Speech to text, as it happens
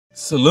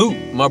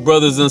Salute, my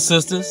brothers and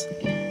sisters.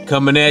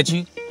 Coming at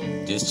you,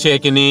 just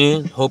checking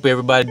in. Hope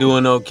everybody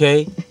doing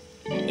okay.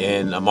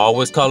 And I'm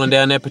always calling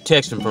down that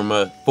protection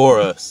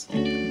for us,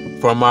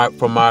 from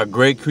our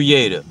great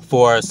Creator,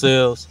 for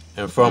ourselves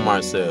and from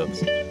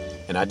ourselves.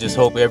 And I just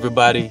hope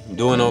everybody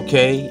doing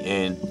okay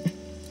and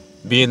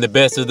being the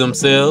best of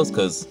themselves,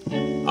 because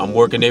I'm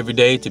working every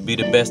day to be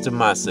the best of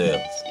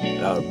myself,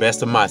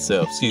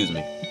 excuse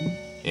me.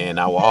 And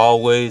I will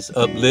always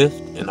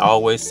uplift and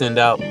always send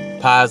out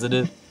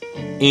positive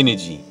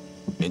energy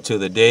until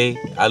the day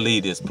I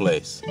leave this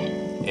place.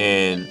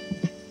 And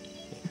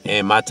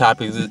my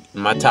topic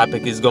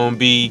is gonna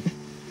be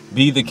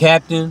the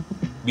captain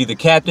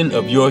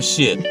of your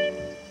ship.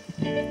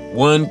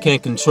 One can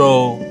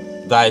control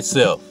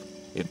thyself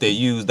if they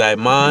use thy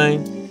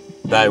mind,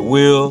 thy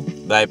will,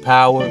 thy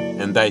power,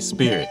 and thy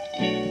spirit.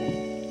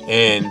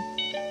 And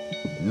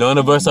none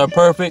of us are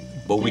perfect,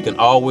 but we can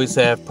always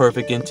have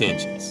perfect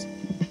intentions.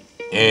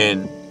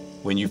 And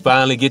when you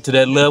finally get to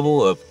that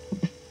level of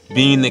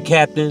being the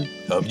captain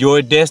of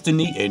your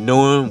destiny and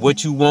knowing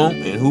what you want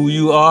and who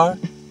you are,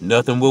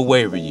 nothing will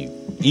waver you.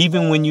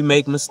 Even when you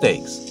make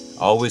mistakes,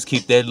 always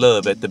keep that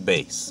love at the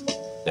base.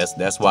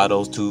 That's why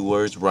those two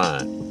words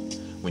rhyme.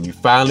 When you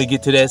finally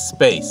get to that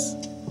space,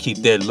 keep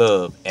that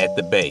love at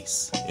the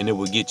base, and it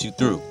will get you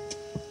through.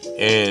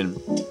 And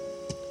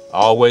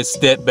always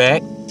step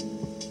back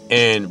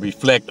and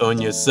reflect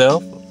on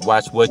yourself.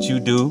 Watch what you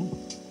do.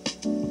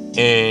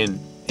 And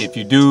if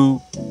you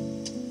do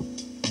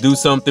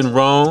something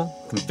wrong,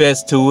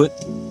 confess to it,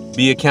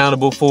 be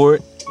accountable for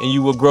it, and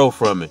you will grow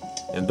from it.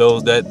 And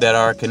those that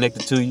are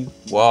connected to you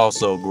will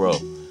also grow,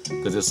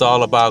 because it's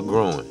all about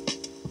growing.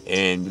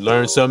 And you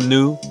learn something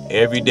new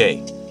every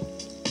day.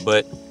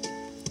 But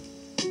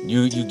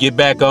you get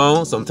back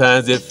on.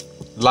 Sometimes if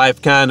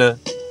life kind of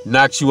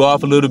knocks you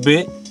off a little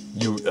bit,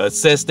 you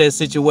assess that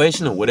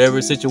situation, or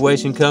whatever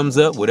situation comes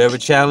up, whatever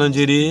challenge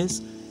it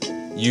is,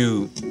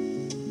 you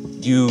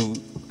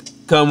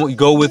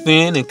go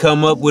within and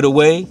come up with a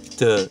way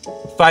to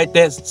fight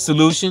that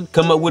solution,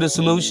 come up with a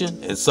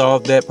solution and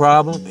solve that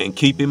problem and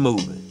keep it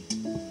moving.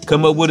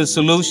 Come up with a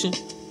solution,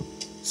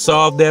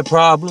 solve that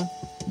problem,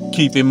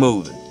 keep it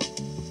moving.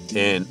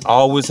 And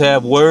always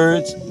have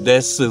words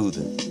that's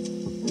soothing.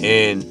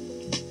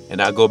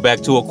 And I go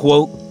back to a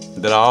quote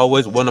that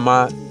one of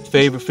my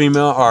favorite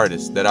female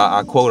artists that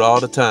I quote all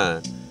the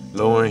time,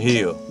 Lauryn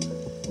Hill.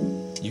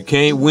 You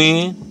can't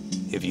win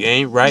if you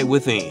ain't right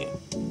within.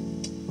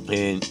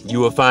 And you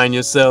will find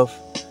yourself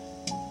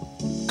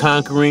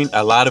conquering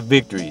a lot of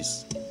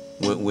victories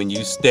when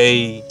you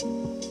stay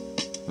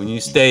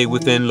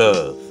within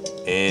love,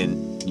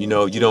 and you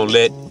don't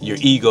let your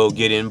ego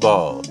get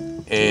involved,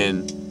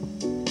 and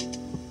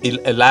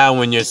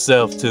allowing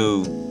yourself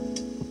to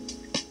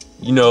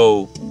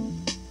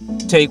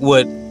take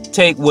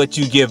what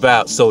you give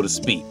out, so to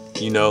speak,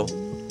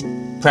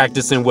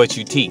 practicing what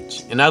you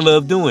teach. And I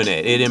love doing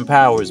that. It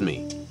empowers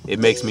me. It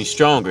makes me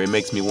stronger. It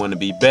makes me want to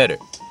be better.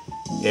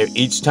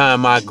 Each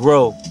time I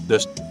grow,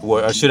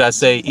 or should I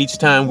say, each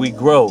time we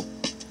grow,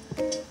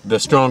 the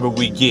stronger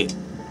we get,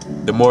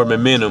 the more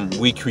momentum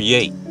we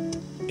create.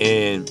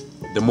 And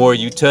the more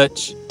you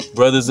touch,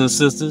 brothers and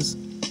sisters,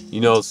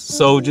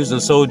 soldiers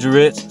and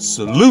soldierettes,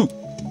 salute,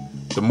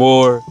 the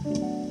more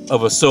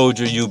of a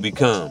soldier you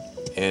become.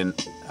 And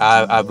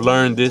I've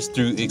learned this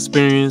through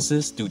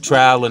experiences, through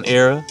trial and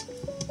error,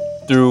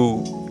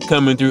 through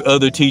coming through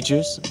other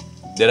teachers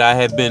that I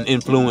have been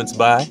influenced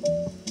by.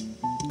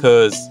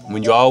 Because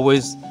when you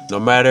always, no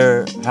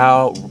matter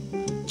how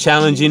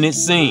challenging it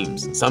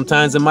seems,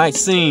 sometimes things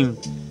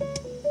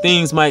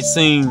might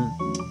seem,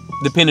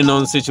 depending on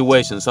the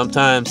situation,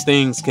 sometimes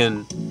things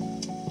can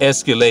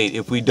escalate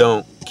if we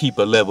don't keep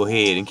a level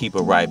head and keep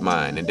a right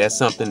mind. And that's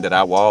something that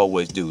I will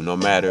always do. No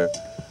matter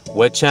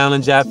what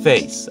challenge I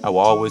face, I will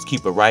always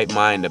keep a right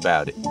mind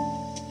about it.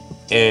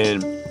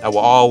 And I will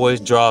always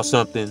draw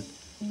something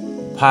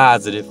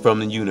positive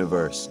from the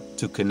universe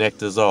to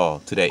connect us all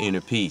to that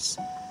inner peace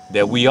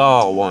that we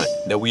all want,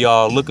 that we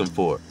all looking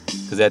for.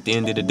 Because at the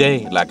end of the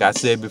day, like I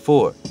said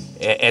before,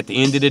 at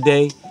the end of the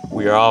day,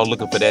 we are all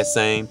looking for that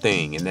same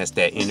thing, and that's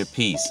that inner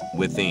peace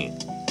within.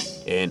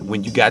 And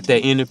when you got that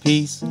inner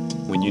peace,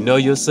 when you know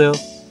yourself,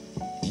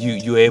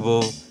 you're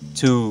able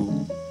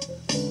to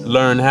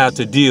learn how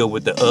to deal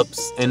with the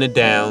ups and the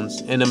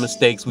downs and the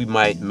mistakes we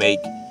might make,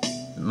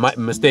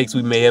 mistakes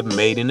we may have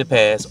made in the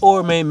past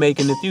or may make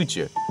in the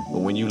future. But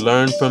when you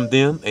learn from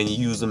them and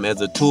you use them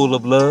as a tool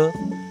of love,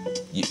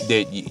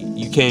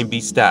 you can't be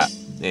stopped,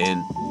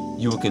 and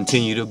you will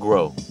continue to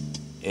grow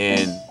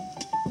and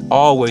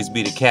always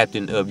be the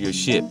captain of your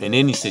ship in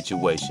any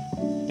situation.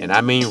 And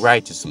I mean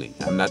righteously.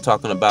 I'm not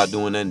talking about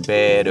doing nothing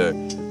bad or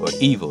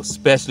evil,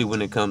 especially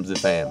when it comes to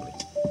family,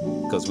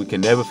 because we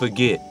can never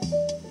forget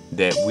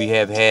that we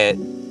have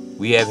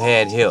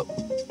had help.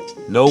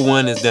 No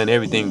one has done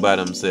everything by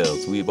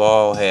themselves. We've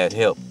all had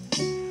help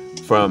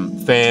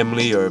from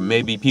family or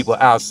maybe people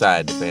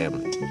outside the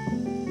family.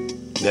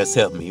 That's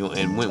helped me.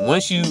 And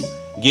once you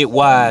get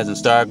wise and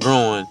start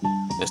growing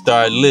and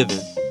start living,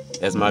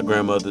 as my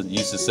grandmother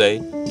used to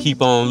say,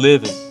 keep on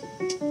living.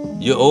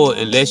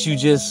 Unless you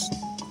just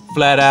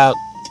flat out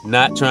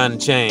not trying to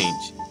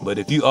change. But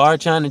if you are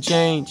trying to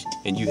change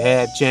and you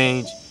have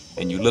change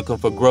and you're looking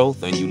for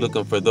growth and you're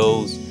looking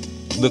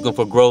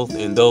for growth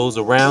in those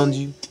around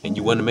you and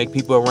you want to make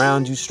people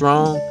around you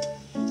strong,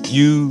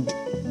 you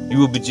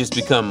will just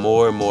become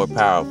more and more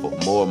powerful,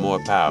 more and more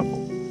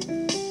powerful.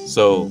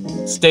 So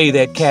stay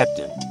that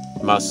captain,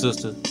 my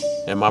sister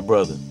and my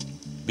brother.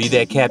 Be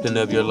that captain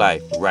of your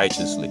life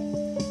righteously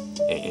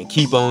and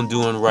keep on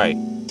doing right,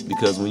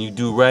 because when you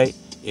do right,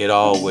 it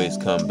always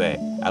comes back.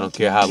 I don't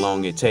care how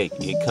long it takes,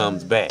 it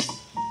comes back.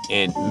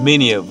 And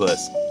many of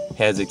us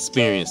has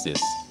experienced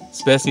this,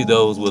 especially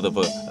those with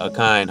a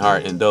kind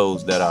heart and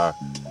those that are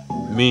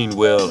mean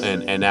well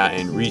and out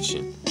and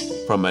reaching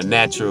from a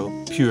natural,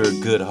 pure,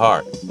 good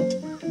heart.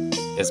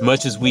 As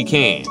much as we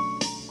can.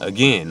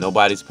 Again,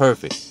 nobody's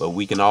perfect, but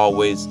we can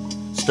always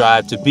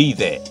strive to be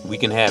that. We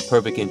can have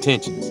perfect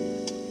intentions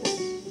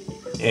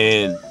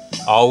and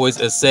always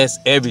assess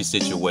every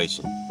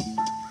situation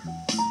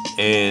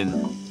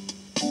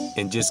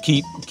and just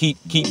keep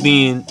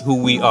being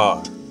who we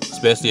are,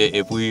 especially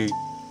if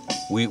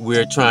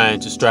we're trying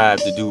to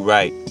strive to do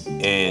right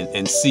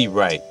and see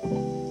right,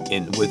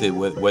 and with it,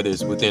 whether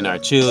it's within our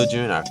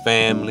children, our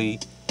family,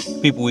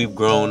 people we've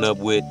grown up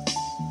with.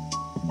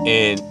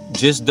 And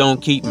just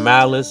don't keep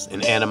malice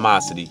and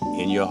animosity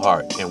in your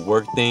heart, and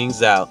work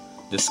things out,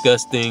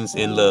 discuss things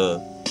in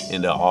love,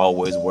 and they'll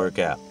always work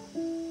out.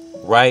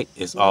 Right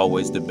is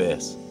always the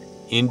best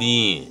in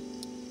the end.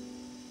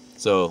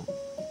 So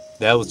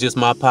that was just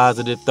my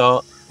positive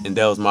thought, and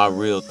that was my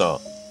real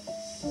thought.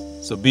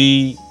 So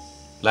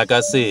like I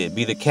said,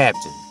 be the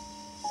captain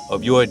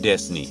of your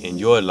destiny in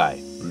your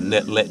life.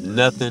 Let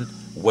nothing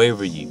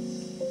waver you,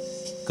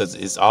 because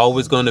it's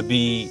always going to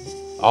be,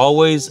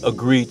 always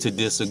agree to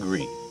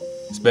disagree,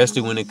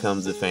 especially when it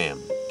comes to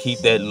family. Keep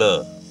that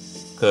love,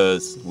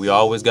 because we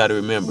always got to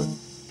remember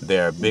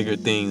there are bigger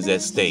things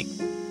at stake.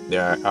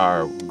 There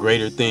are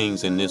greater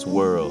things in this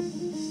world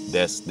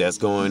that's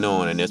going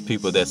on, and there's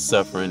people that's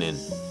suffering, and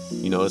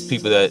there's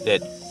people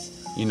that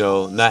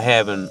not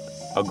having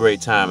a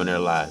great time in their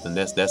lives, and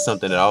that's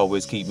something that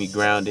always keep me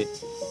grounded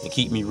and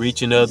keep me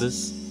reaching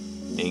others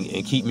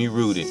and keep me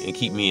rooted and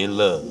keep me in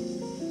love.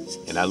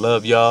 And I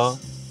love y'all.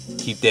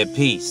 Keep that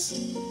peace,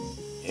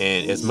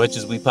 and as much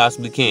as we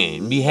possibly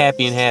can, be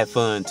happy and have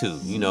fun too.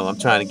 I'm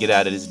trying to get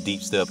out of this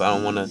deep stuff. I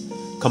don't want to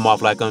come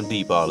off like I'm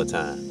deep all the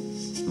time,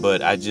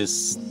 but I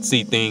just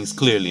see things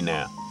clearly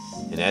now,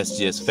 and that's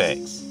just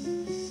facts.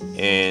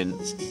 And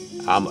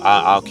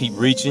I'll keep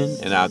reaching,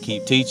 and I'll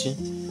keep teaching,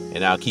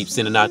 and I'll keep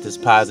sending out this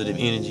positive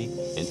energy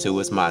until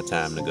it's my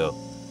time to go,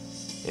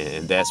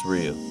 and that's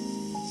real.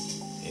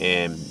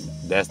 And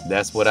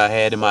that's what I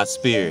had in my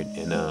spirit.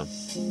 And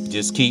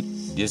just keep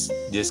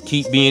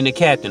being the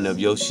captain of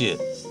your ship.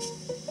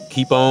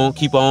 Keep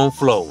on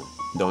flowing.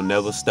 Don't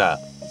never stop.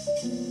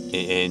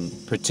 And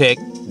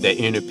protect that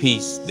inner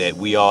peace that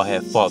we all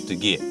have fought to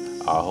get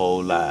our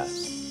whole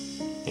lives.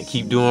 And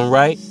keep doing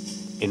right,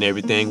 and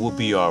everything will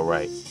be all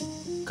right.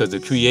 Because the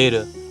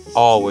Creator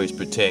always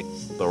protect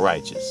the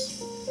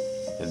righteous.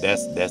 And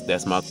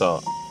that's my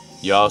thought.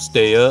 Y'all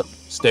stay up,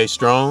 stay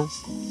strong.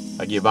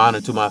 I give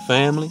honor to my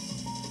family.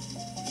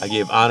 I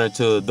give honor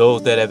to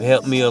those that have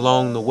helped me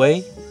along the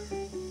way.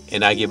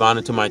 And I give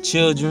honor to my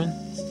children,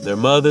 their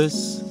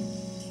mothers,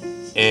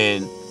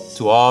 and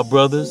to all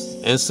brothers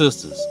and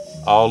sisters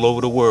all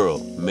over the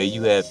world. May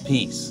you have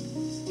peace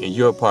in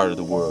your part of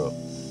the world,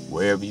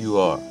 wherever you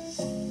are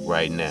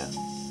right now.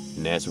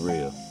 And that's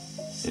real.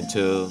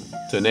 Until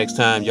next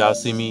time y'all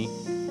see me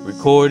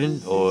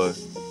recording or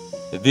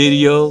the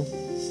video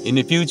in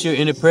the future,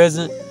 in the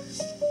present,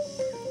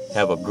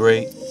 have a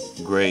great,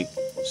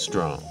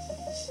 strong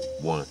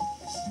one.